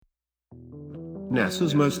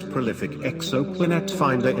NASA's most prolific exoplanet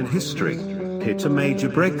finder in history, hit a major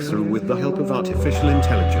breakthrough with the help of artificial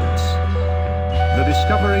intelligence. The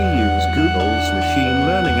discovery used Google's machine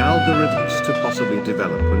learning algorithms to possibly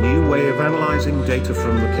develop a new way of analyzing data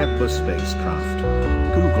from the Kepler spacecraft.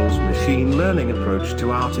 Google's machine learning approach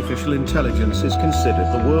to artificial intelligence is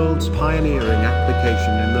considered the world's pioneering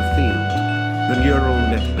application in the field. The neural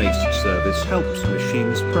net-based service helps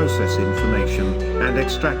machines process information and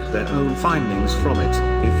extract their own findings from it,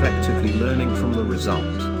 effectively learning from the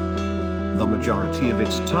result. The majority of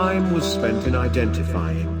its time was spent in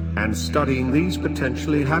identifying and studying these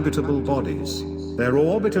potentially habitable bodies, their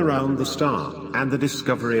orbit around the star, and the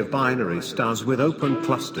discovery of binary stars with open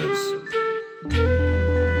clusters.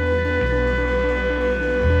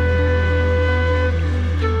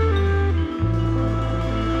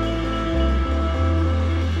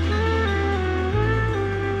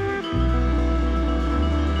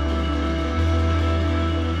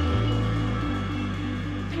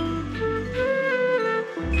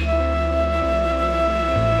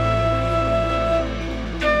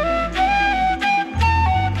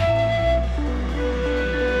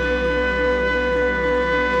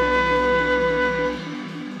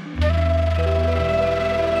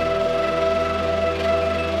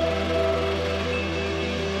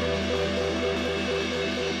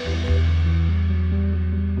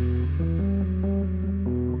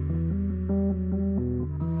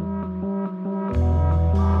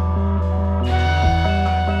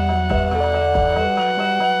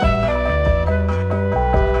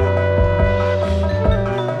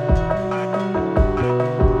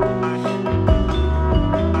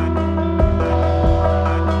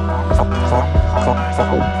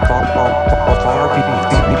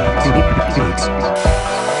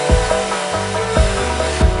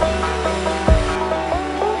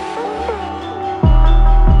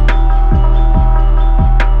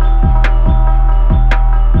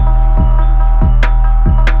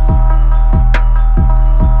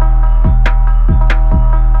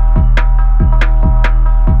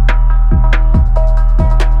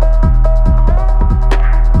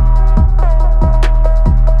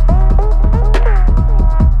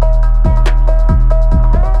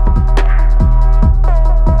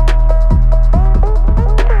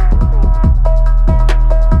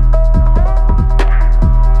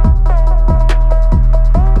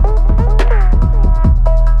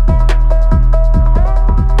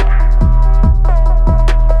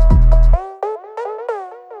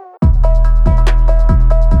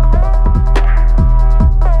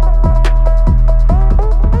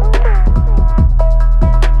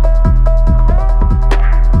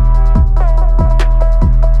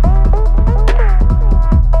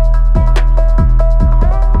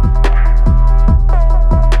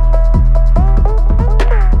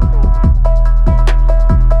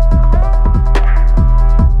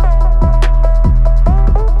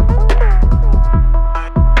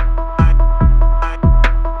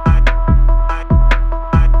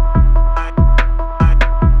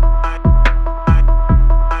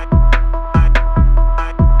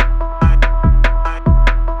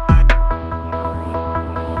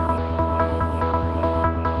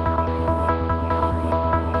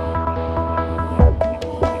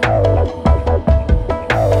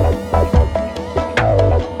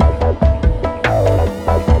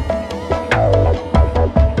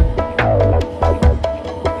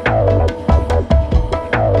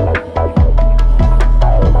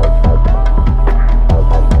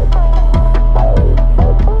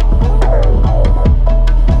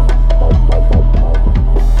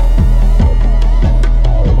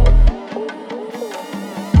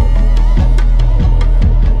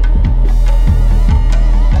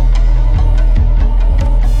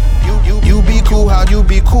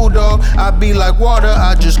 be like water,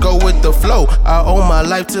 I just go with the flow. I owe my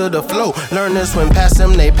life to the flow. Learn to swim past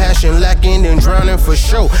them, they passion lacking and drowning for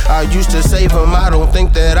sure. I used to save them, I don't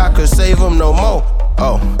think that I could save them no more.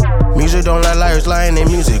 Oh, music don't like liars lying in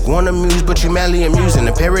music. Wanna muse, but you madly amusing.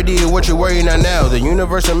 A parody of what you're worrying on now. The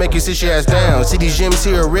universe will make you sit your ass down. See these gems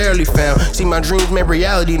here are rarely found. See my dreams made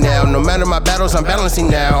reality now. No matter my battles, I'm balancing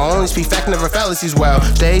now. I only speak fact, never fallacies. Wow,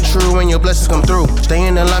 stay true when your blessings come through. Stay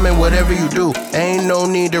in alignment, whatever you do. Ain't no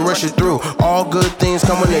need to rush it through. All good things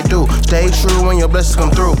come when they do. Stay true when your blessings come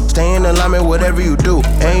through. Stay in alignment, whatever you do.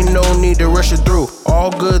 Ain't no need to rush it through. All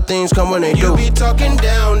good things come when they do. You be talking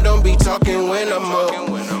down, don't be talking when I'm up.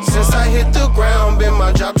 Since I hit the ground, been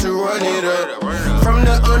my job to run it up. From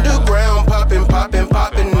the underground, popping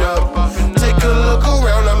up. Take a look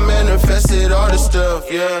around, I manifested all the stuff,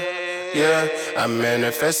 yeah. I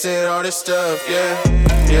manifested all the stuff, yeah.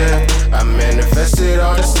 I manifested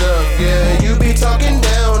all the stuff, yeah. You be talking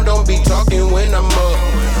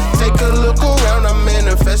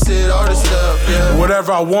stuff, yeah.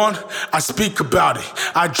 Whatever I want, I speak about it.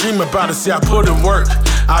 I dream about it, see I put in work,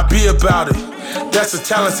 I be about it. That's a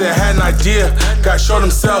talent, say I had an idea, God showed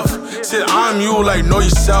himself. Said I'm you, like know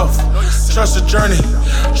yourself. Trust the journey,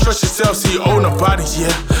 trust yourself, see you own a body,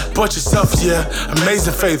 yeah. But yourself, yeah,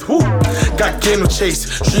 amazing faith, woo. Got game to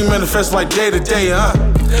chase, dream manifest like day to day, huh?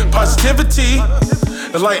 Positivity,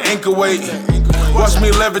 like anchor weight. Watch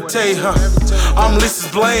me levitate, huh? I'm Lisa's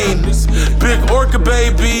Blaine, big orca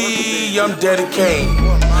baby, I'm dedicated.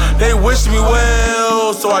 They wish me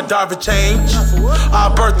well, so I dive a change.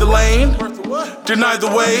 I birth the lane, deny the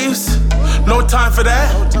waves. No time for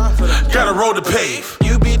that, got a road to pave.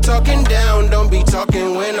 You be talking down, don't be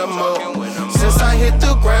talking when I'm up. Since I hit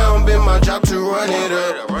the ground, been my job to run it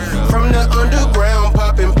up. From the underground,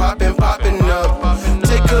 popping, popping, popping up.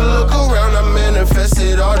 Take a look around, I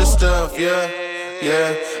manifested all the stuff, yeah.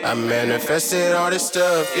 Yeah, I manifested all this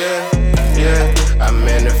stuff, yeah. Yeah, I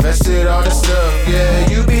manifested all the stuff, yeah.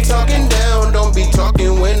 You be talking down, don't be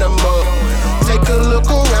talking when I'm up. Take a look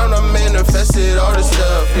around, I manifested all the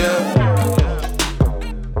stuff, yeah.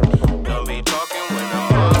 Don't be talking when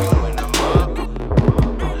I'm up, when I'm up.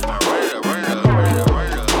 I run it up, run it up, run it up, run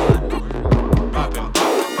it up. Poppin',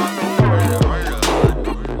 poppin', poppin', run it up, run it up.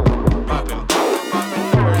 Poppin', poppin', poppin',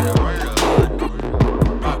 run it up, run it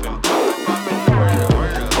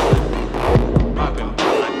up. Poppin', poppin',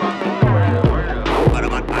 poppin', run it up, run it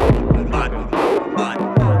up.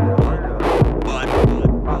 Poppin',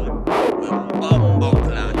 poppin', poppin', run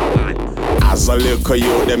it up, run it up. As a little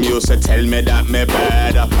youth, them used to tell me that me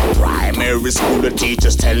bad. Primary school, the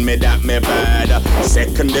teachers tell me that me bad.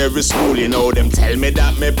 Secondary school, you know, them tell me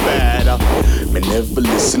that me bad. Me never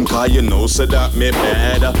listen, cause you know, so that me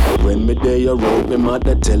bad. When me day a road, me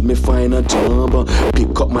mother tell me find a job.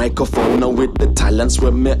 Pick up microphone now with the talents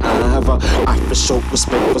where me have. I for show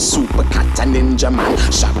respect for Super Cat and Ninja Man,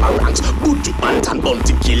 Shabba Ranks, Buju Bantan,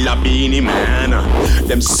 Bounty Killer, Beanie Man.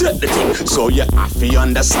 Them set the thing, so you have to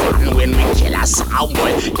understand when we kill a sound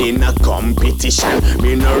boy in a competition.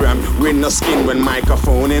 Me no ram, with no skin when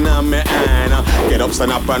microphone in a me hand. Get up,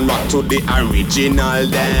 stand up and rock to the original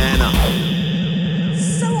then.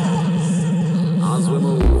 As we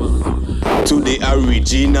move to the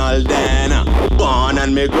original then. Born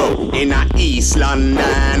and me grow in a East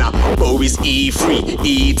London. Bowies E3,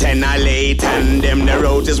 E10 a late, and them the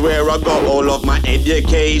road is where I got all of my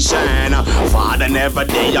education. Father never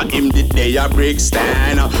there, him the day a brick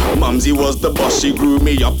stand. Mumsy was the boss, she grew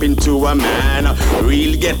me up into a man.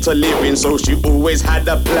 Real ghetto living, so she always had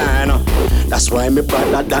a plan. That's why me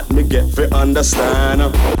brother that me get for understand.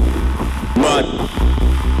 But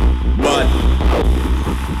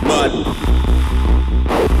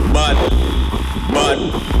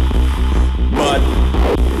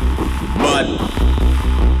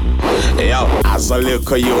yo, as a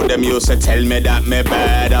little youth, them used to tell me that me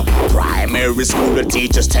bad. Primary school, the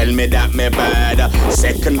teachers tell me that me bad.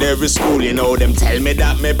 Secondary school, you know, them tell me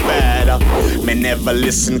that me bad. Me never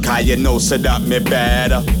listen, cause you know, so that me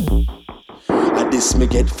bad. This me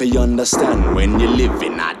get for you understand. When you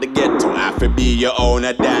living at the ghetto, have to be your own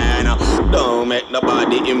Dan. Don't make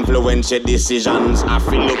nobody influence your decisions. Have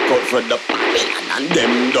to look out for the Babylon and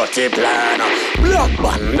them dirty plan. Black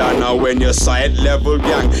bandana when you side level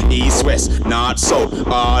gang. East, west, north, south,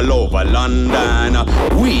 all over London.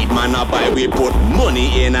 Weed man a buy, we put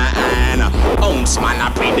money in a hand. Ounce man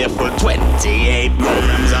a pay the full 28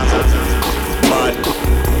 grams.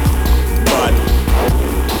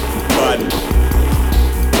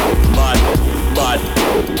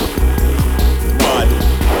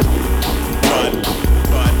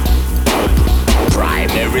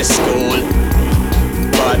 Primary school,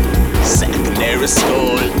 but secondary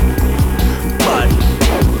school, but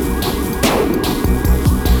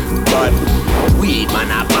weed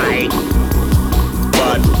man a buy,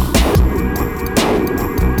 but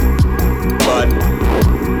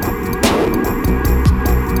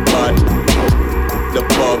the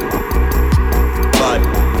bug,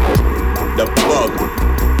 the bug,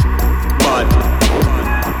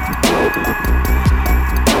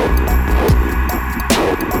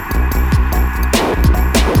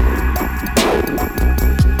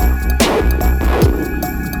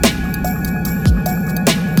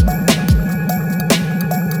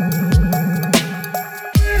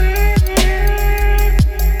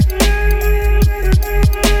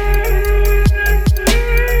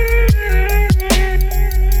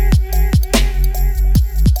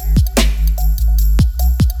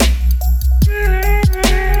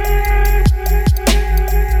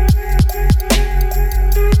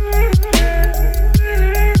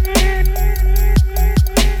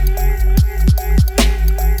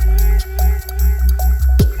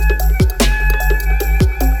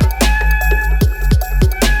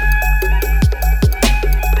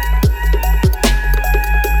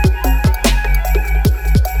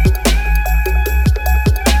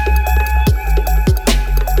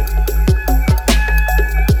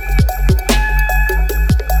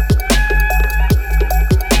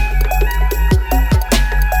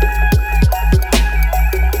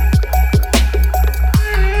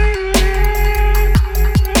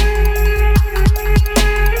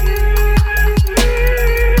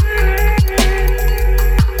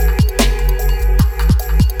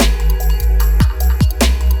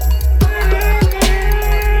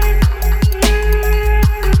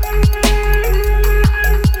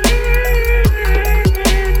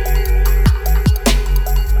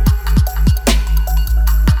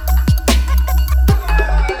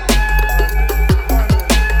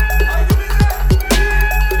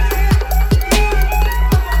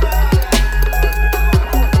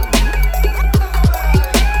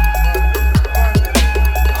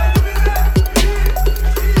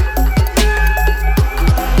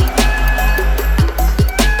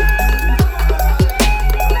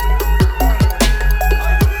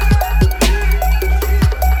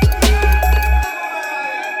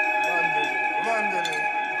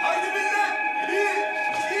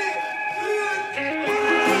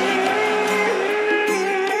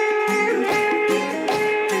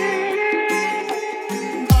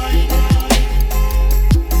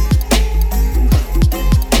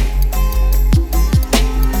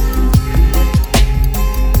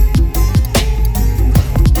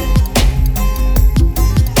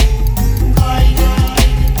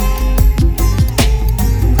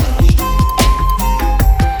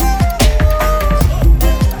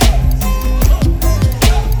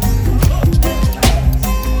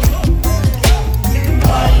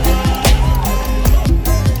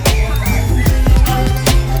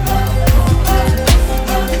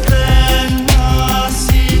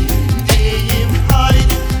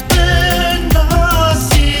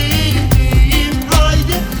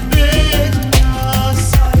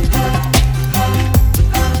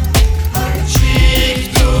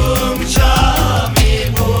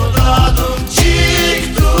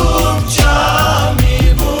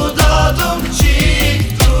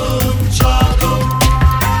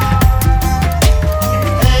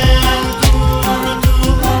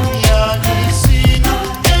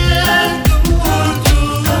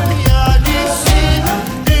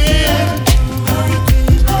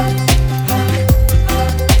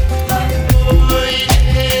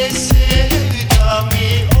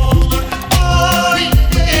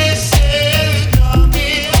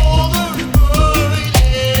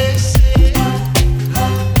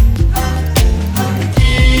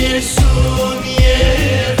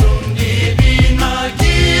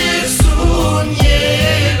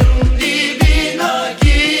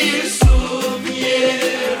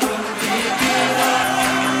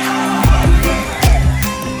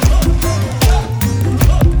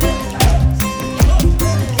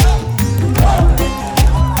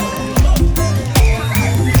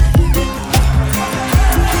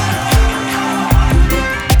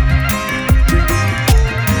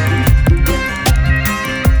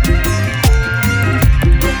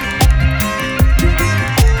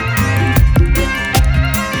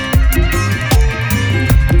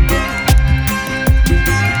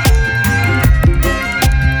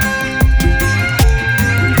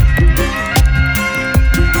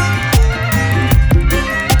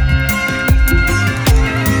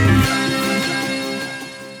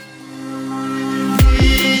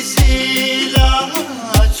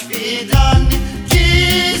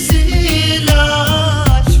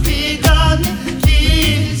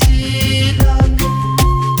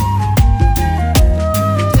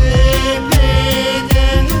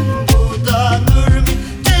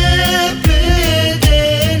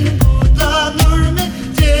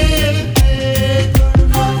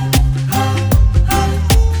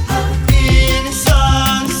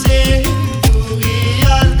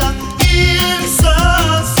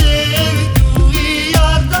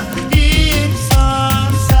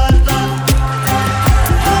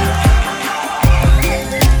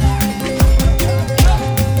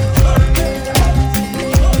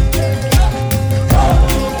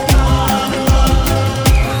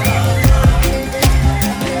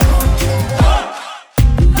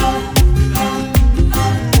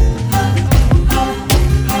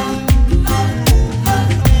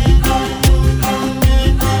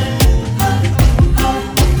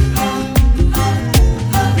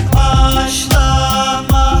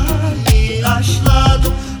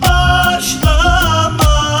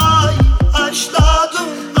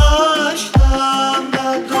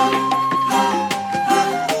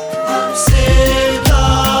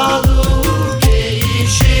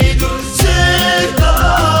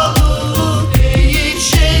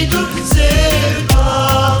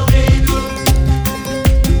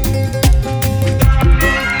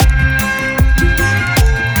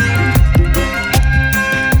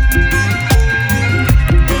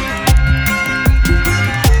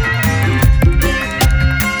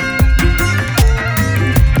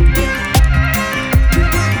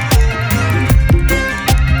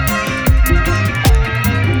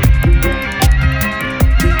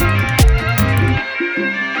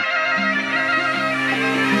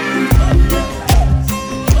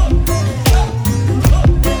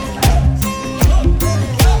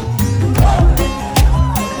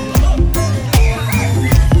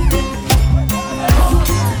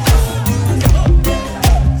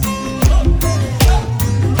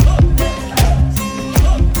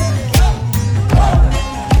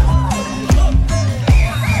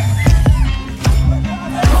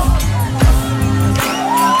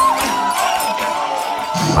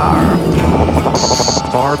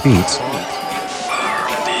 Bar Beats.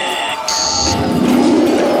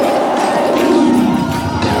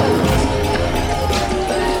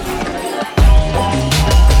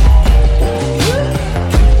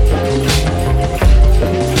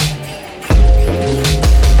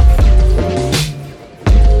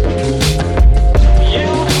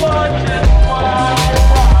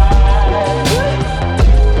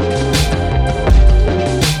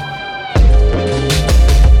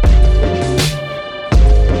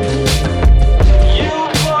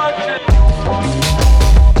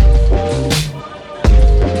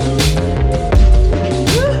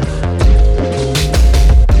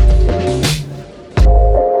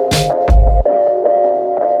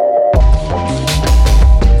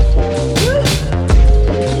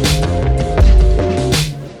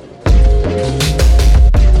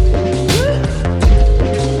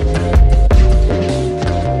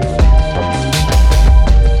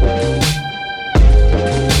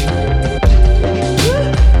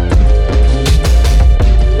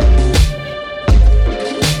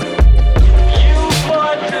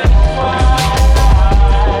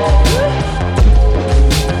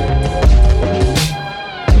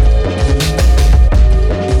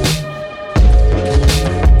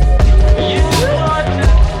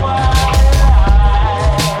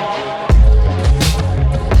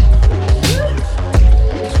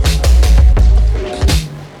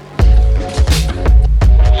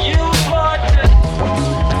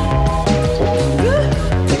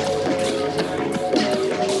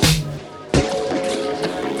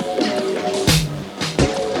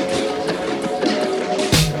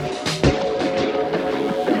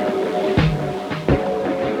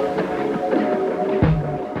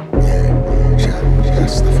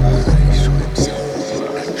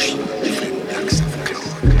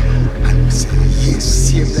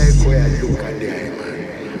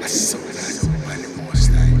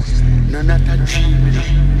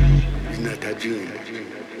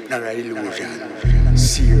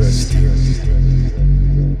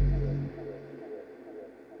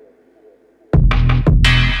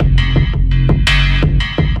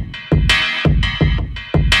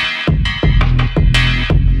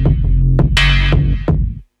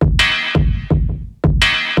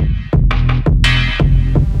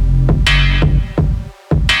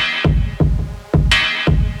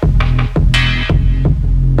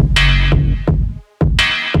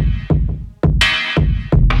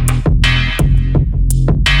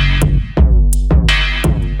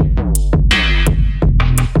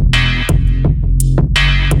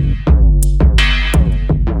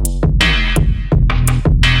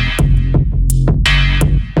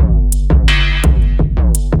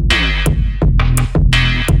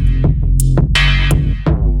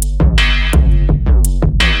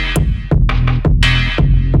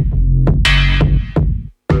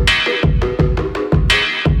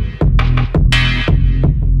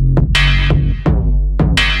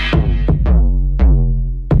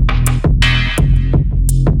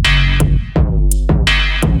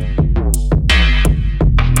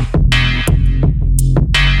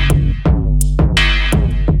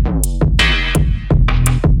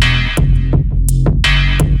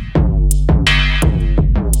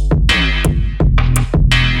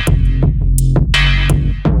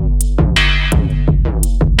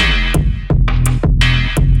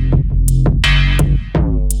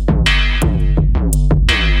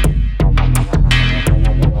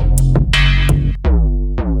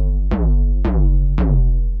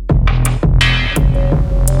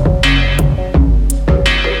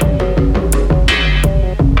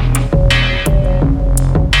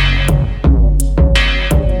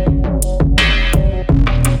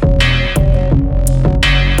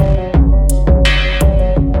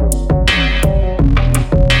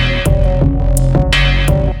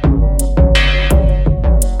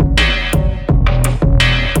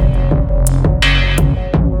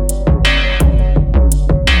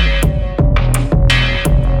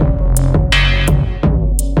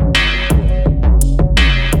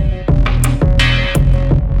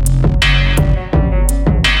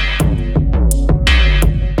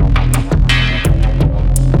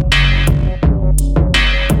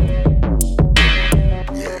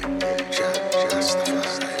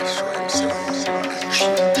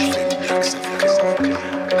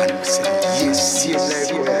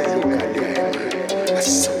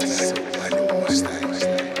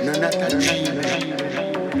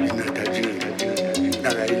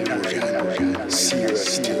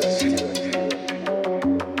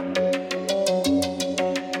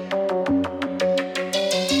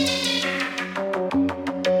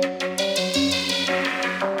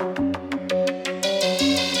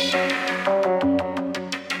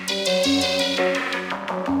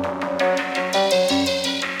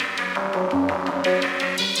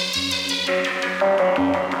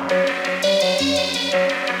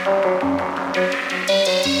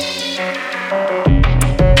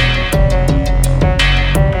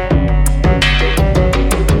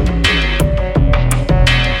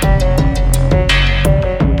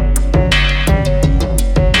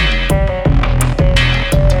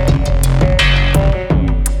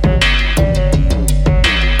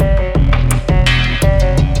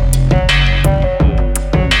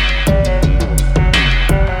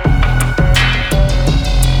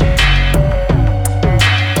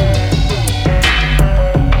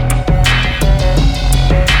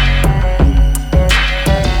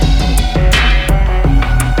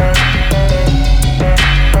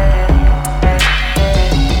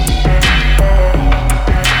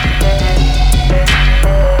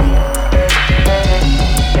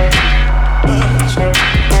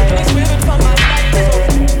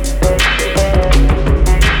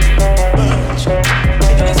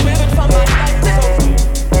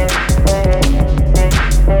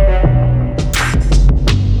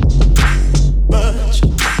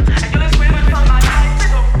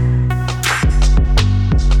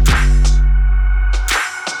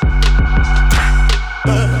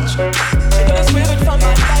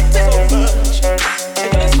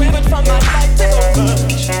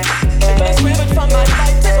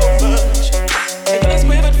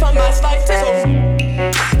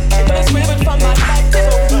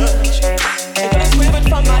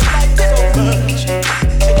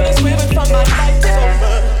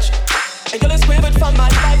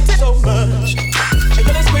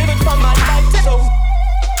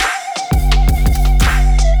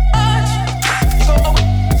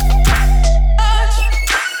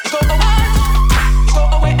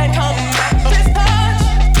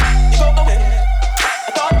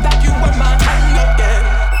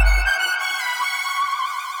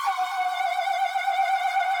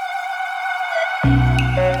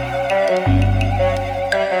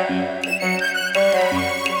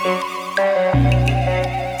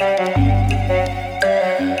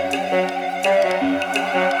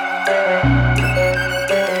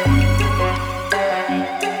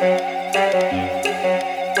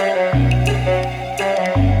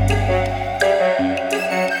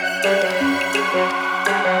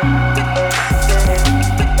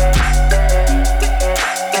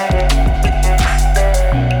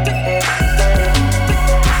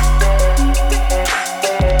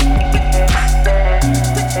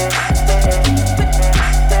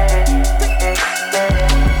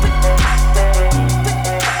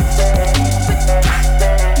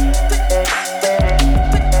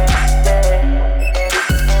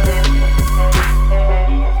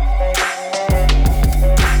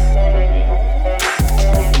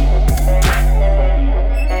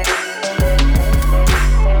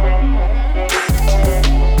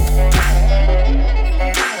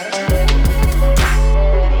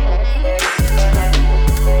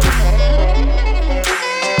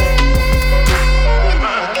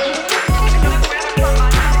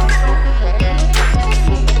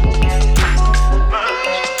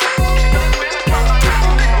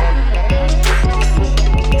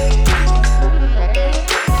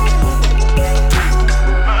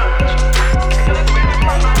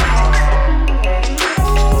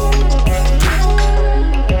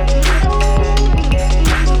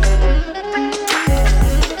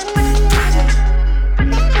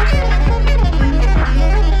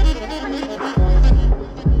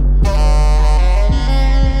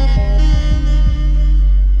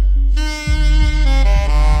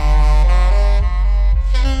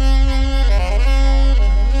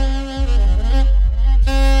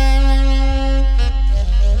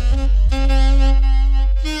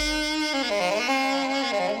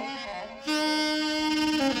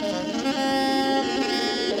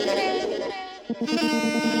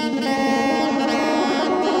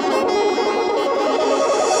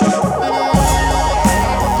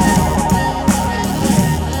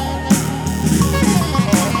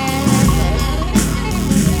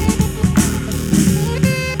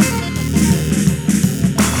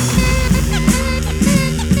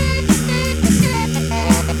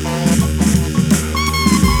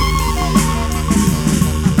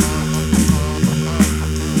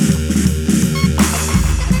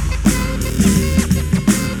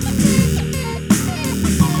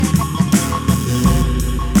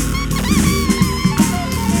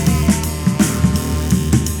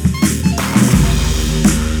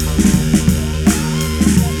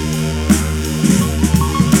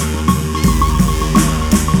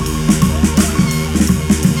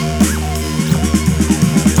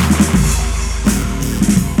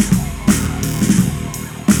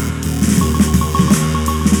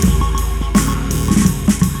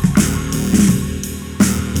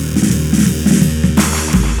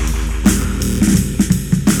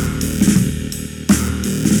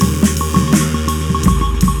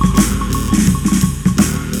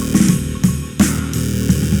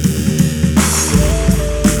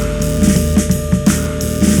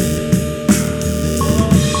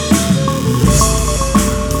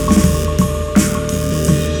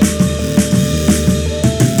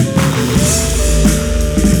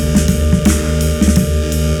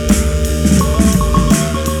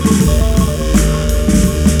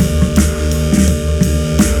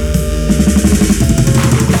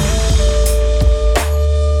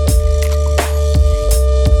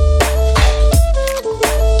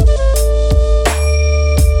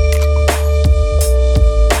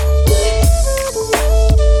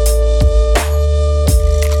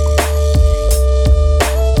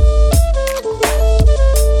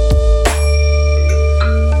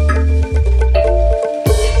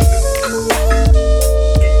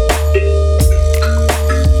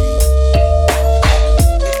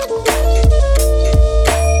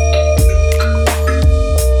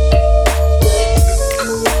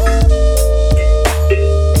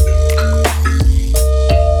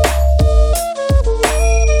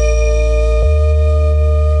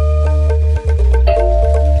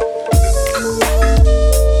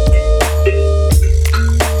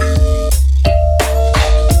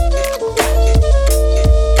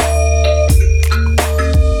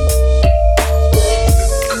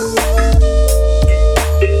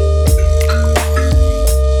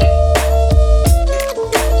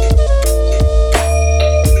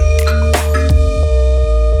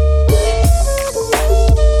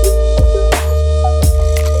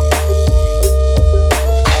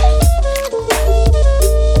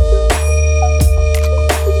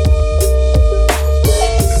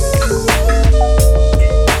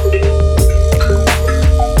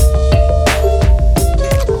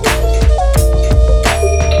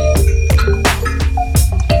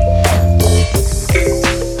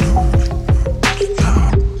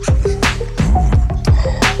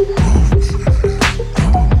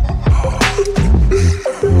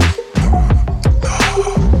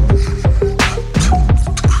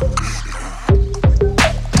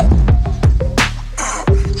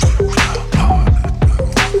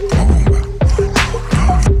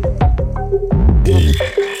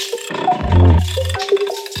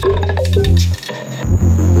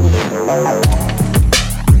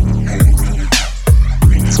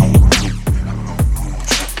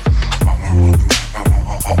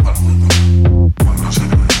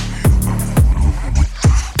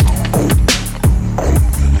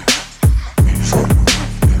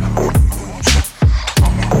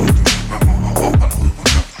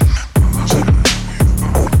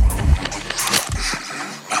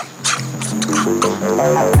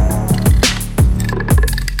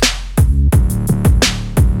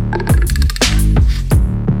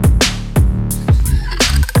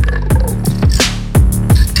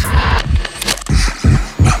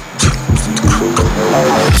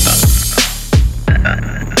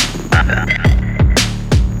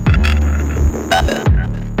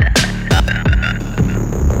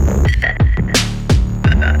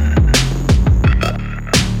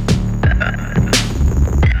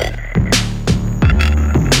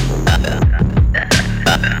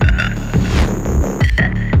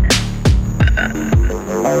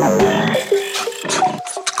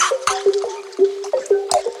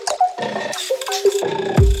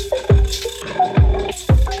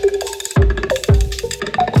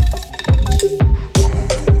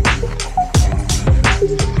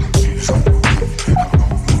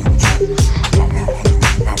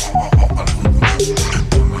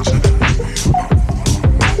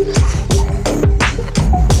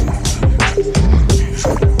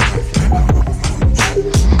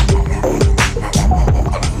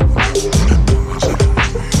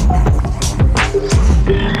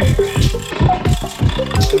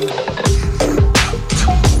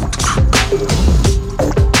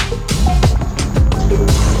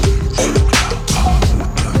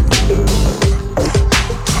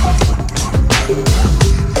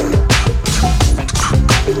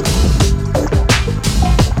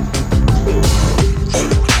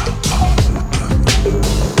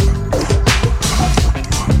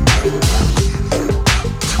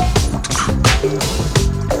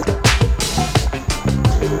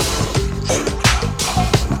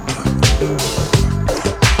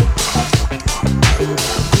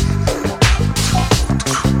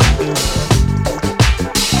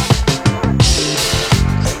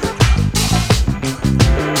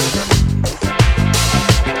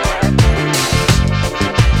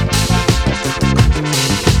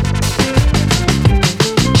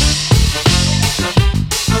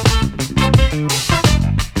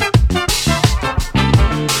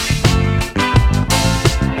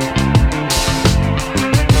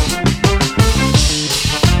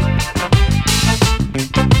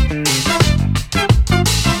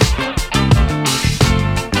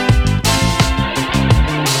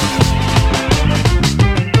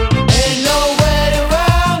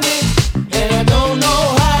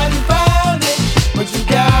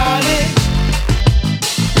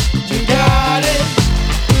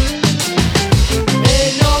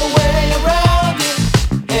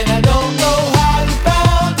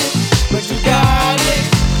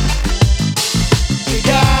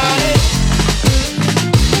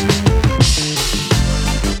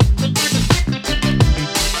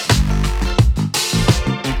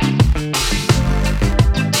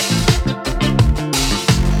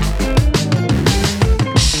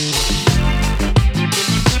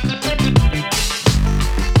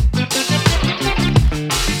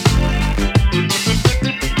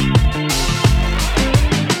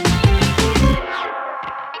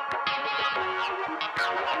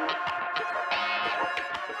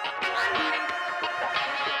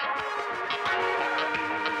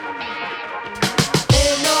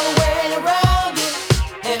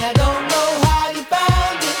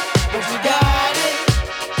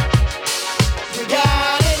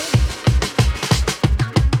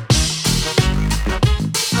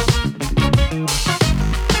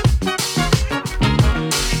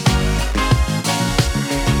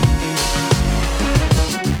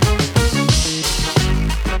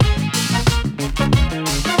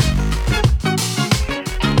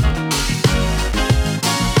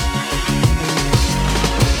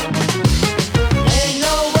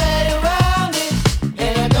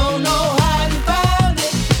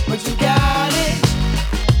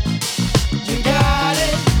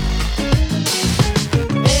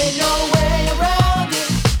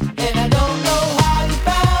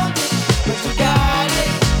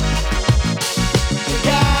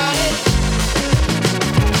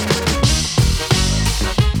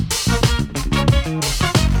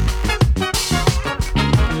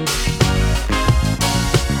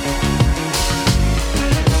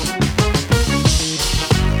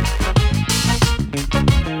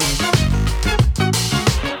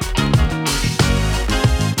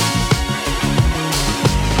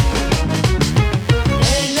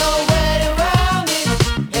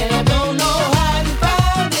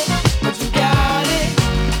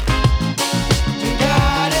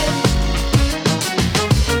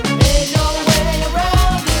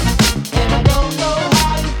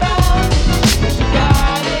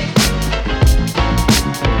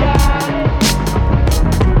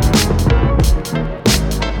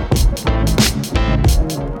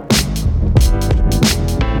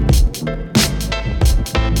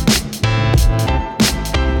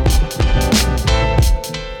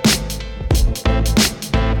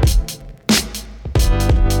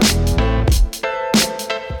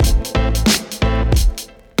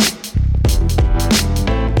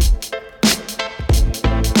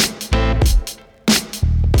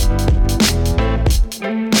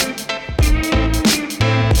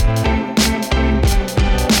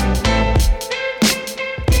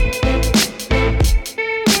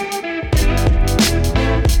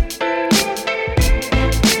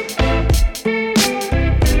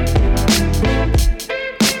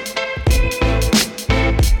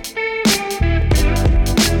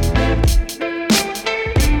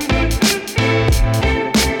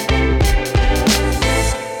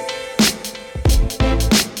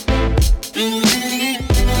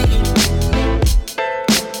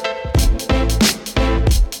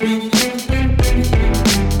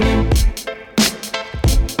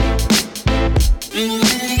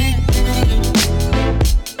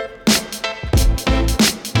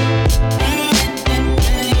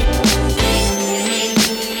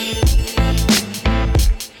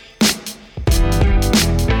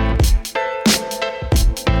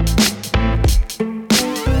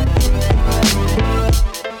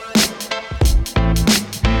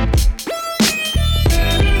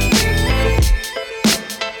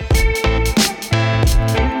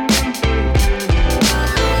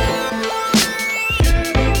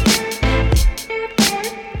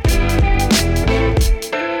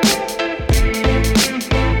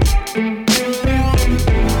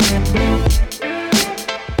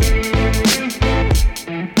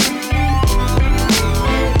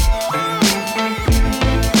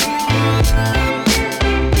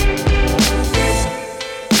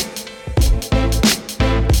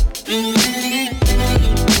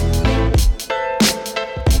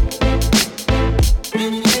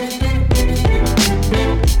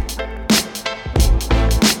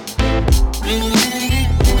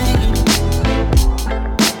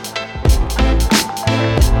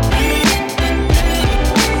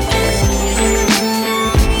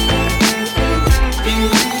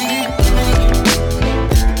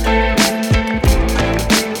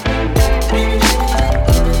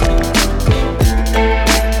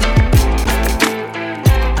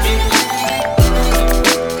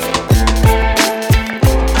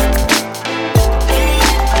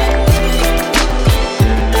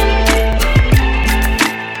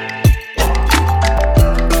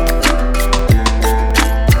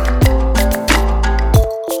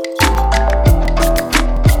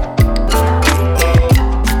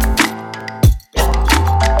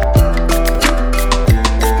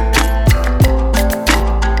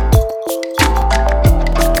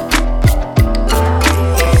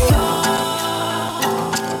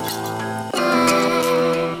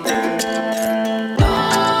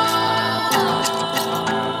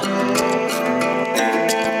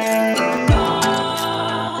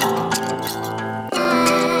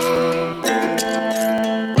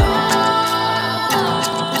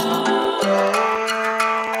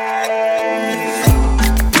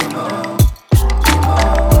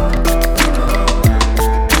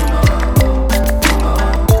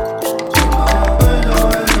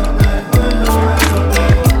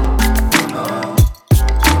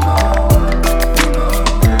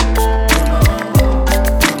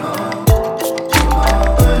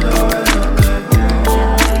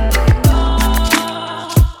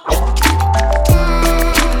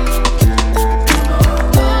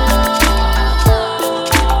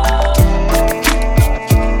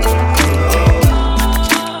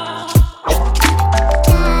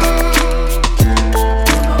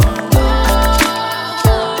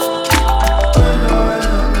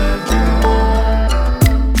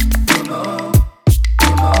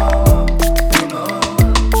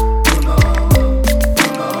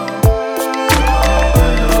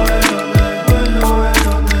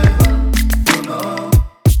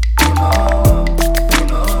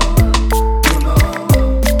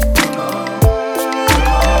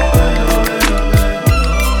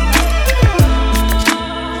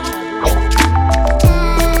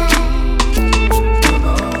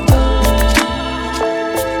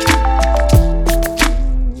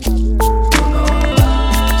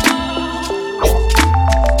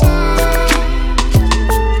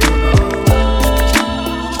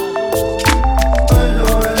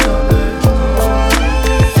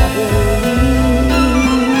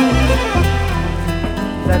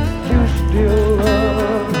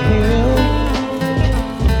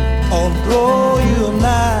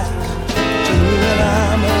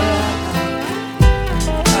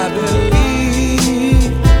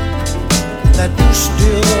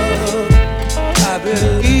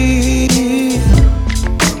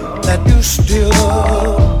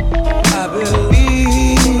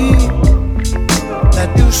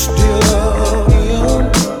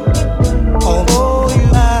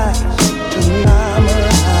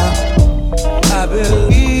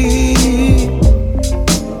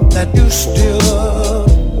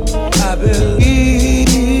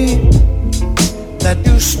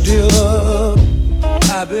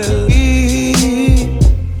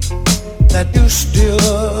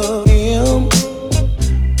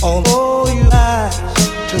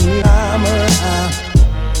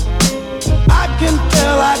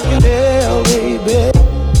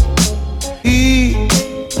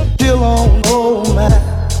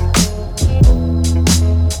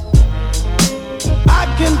 I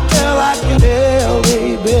can tell I can tell,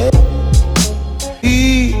 baby, he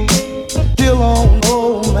still on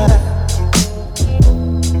hold my.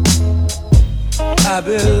 I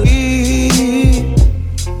believe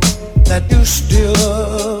that you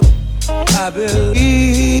still. I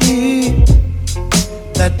believe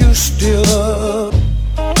that you still.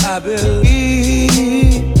 I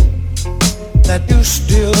believe that you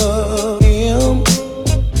still him.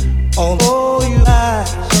 Although you lied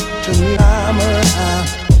to me,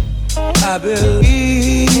 I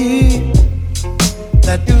believe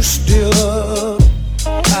that you still.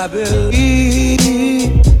 I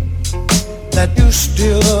believe that you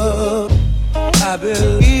still. I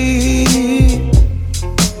believe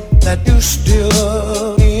that you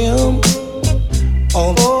still him.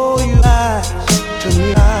 Although you lied to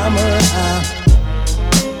me,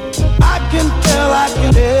 I can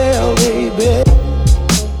tell, baby,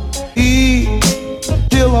 he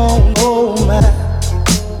still on hold my.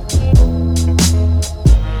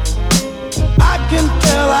 I can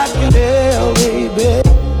tell, baby,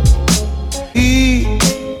 he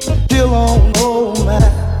still on hold my.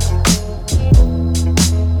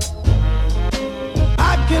 I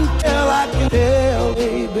can tell,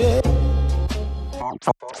 baby.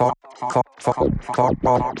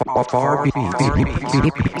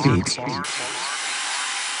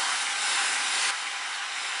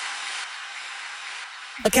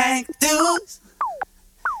 A cactus,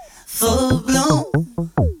 full bloom,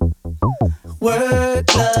 word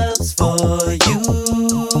loves for you.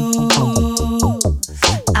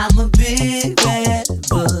 I'm a big red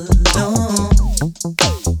balloon.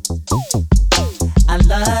 I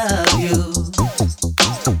love you.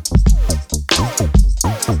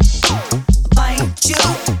 Bite you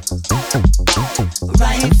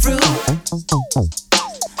right through.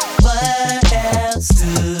 What else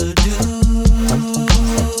to do?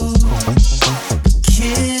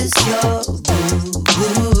 Kiss your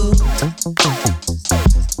boo-boo.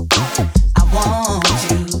 I want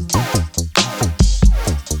you.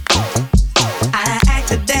 I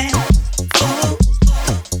act a damn fool,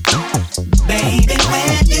 baby,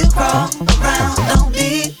 when you crawl around on me,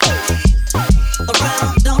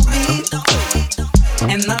 around on me,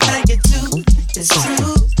 and I like it too, it's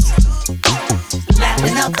true.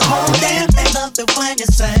 Laughing up the whole damn thing, love it when you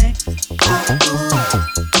say, ooh,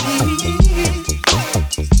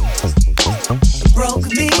 broke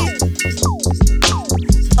me,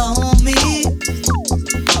 on me,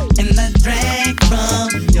 and I drank from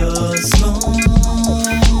your spoon.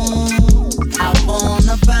 I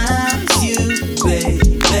wanna bounce you, baby.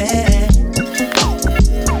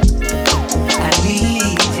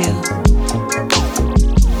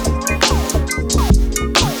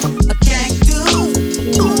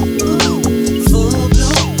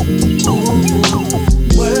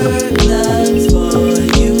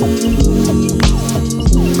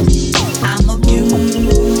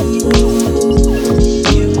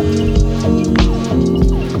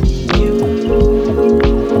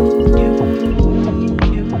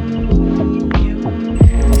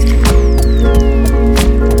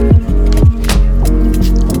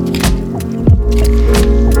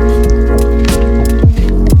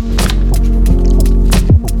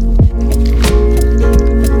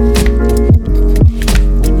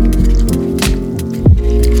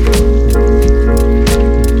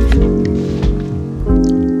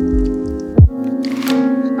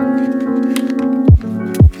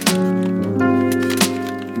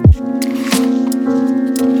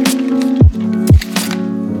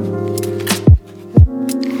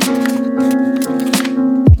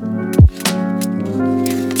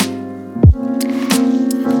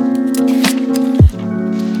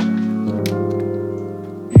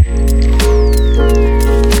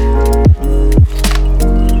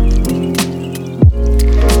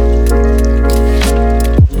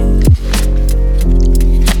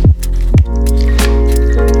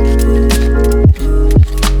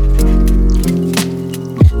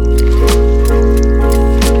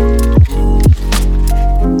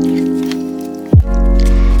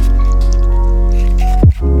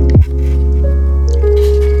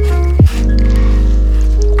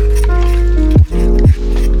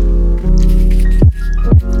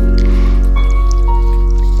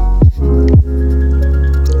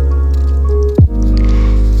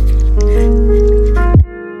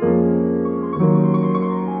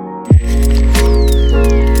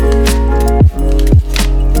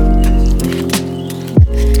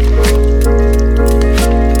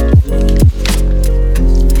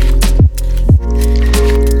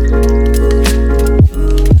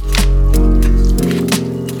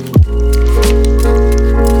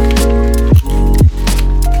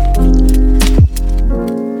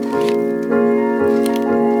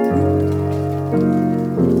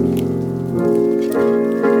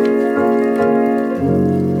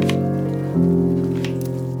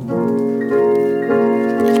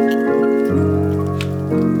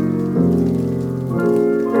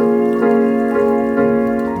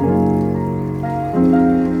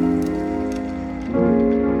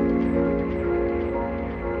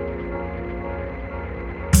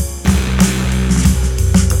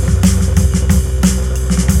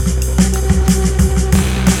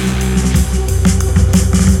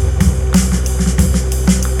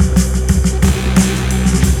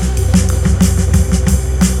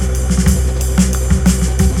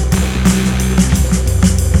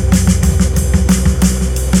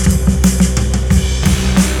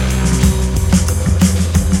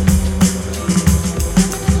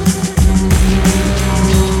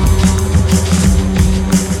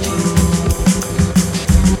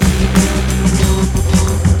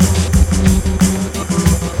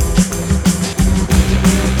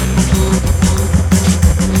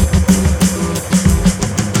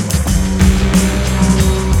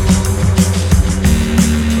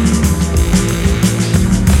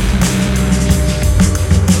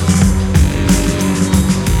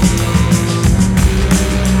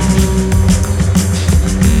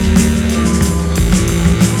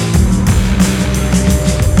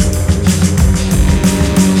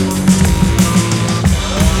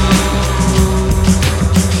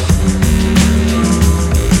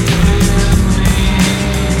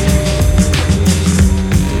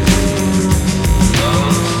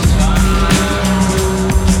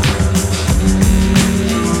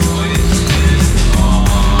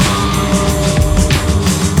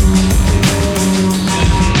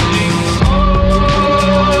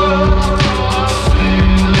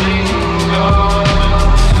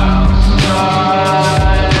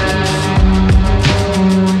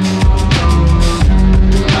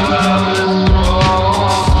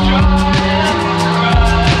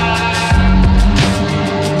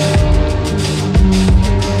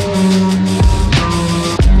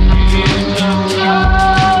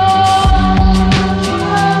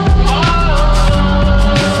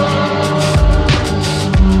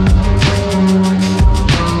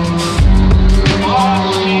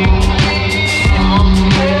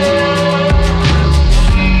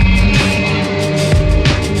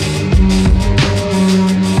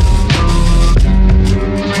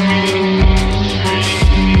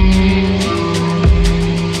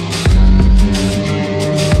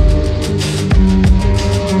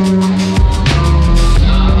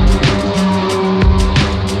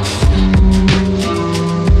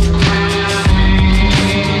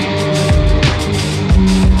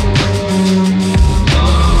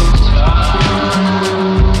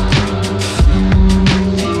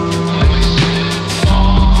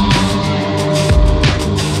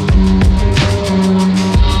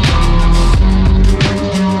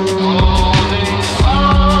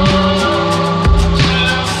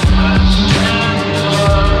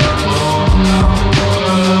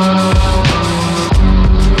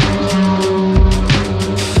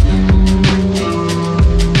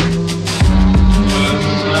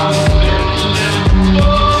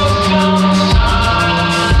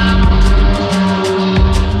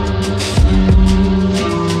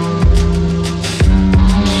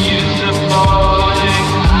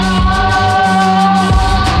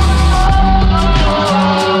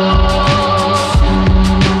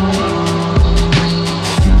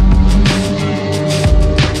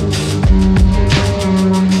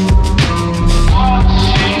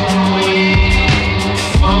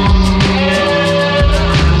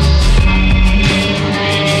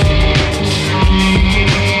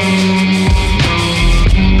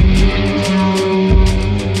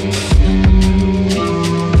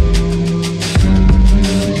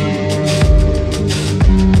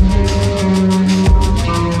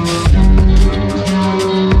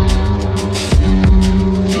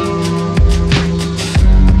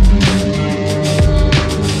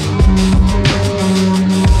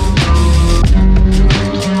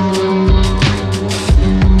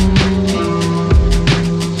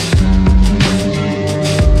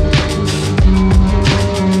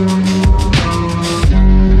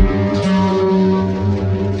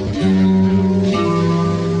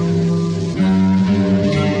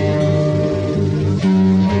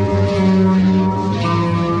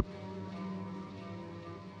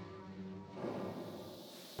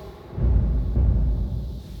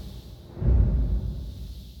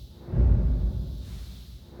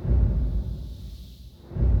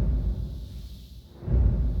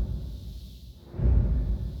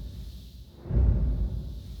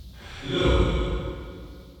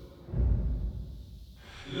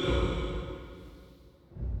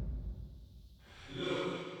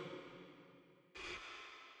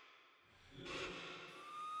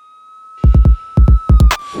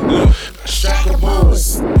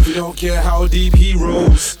 If you don't care how deep he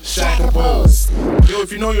rolls, Shaka pose. Yo,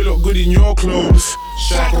 if you know you look good in your clothes,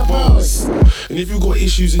 Shaka pose. And if you got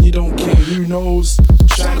issues and you don't care, who knows?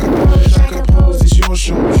 Shaka pose, it's your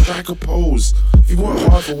show, Shaka pose. If you work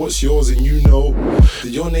hard for what's yours and you know that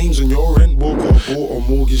your name's on your rent book or bought or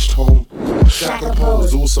mortgaged home, Shaka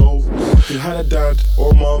pose. Also, if you had a dad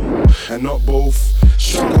or mum and not both,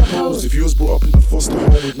 Shaka pose. If you was brought up in a foster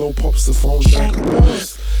home with no pops to phone, Shaka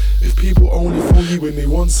pose. If people only phone you when they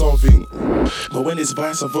want something, but when it's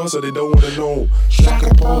vice versa they don't wanna know,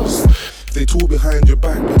 Shaka pose. If they talk behind your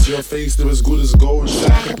back but to your face they're as good as gold,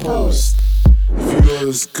 Shaka pose. If you're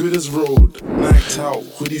as good as road, night out,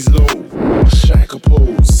 hoodies low, Shaka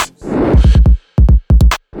pose.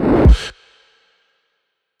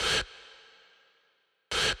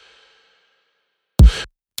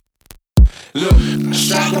 Look,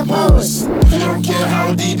 Shaka pose. If you don't care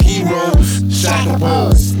how deep he rolls, Shaka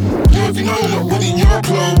pose. Yo, if you know you look good in your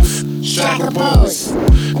clothes, Shaka pose.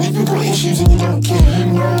 And if you got issues and you don't care,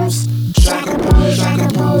 who knows? Shaka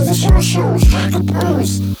pose, it's your show, Shaka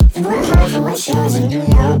pose. If you work hard for what's yours and you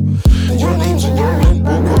know that your name's on your rent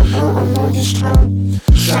book or bought or mortgaged home,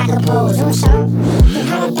 Shaka pose. Also, if you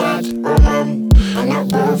had a dad or mum and not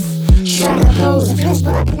both, Shaka pose. If you was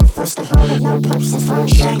brought up in a foster home with no pops to phone,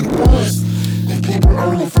 Shaka pose. If people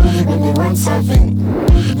only phone you when they want something,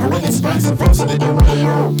 and when it's vice versa they don't wanna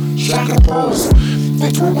know, Shaka pose.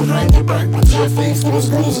 They talk behind your back but to your face they're as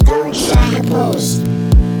good as gold, Shaka pose.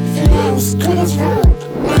 If you know as good as road,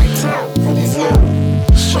 night out, hoodies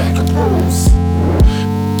low, Shaka pose.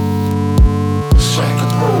 Shaka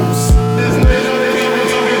pose.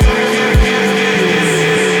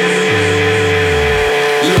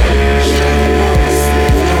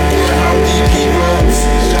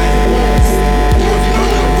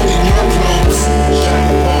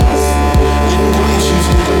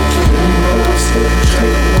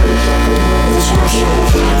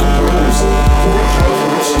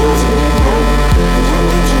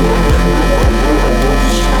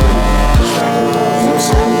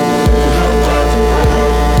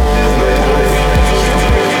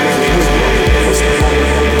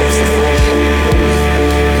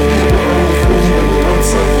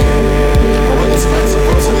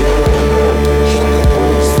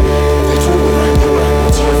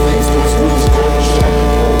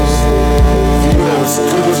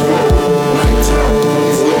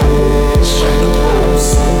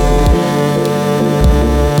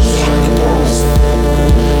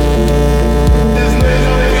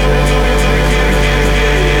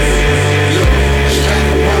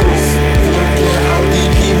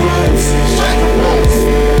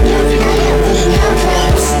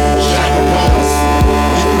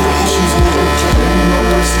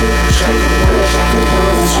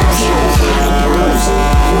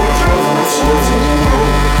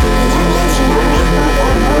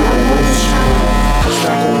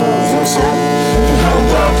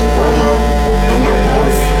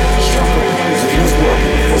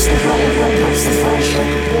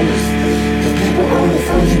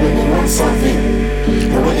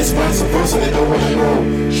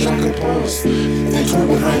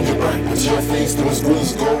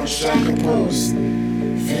 Shaka pose.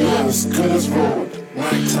 If you are as good as road,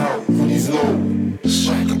 night out, hoodies low,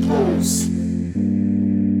 Shaka pose.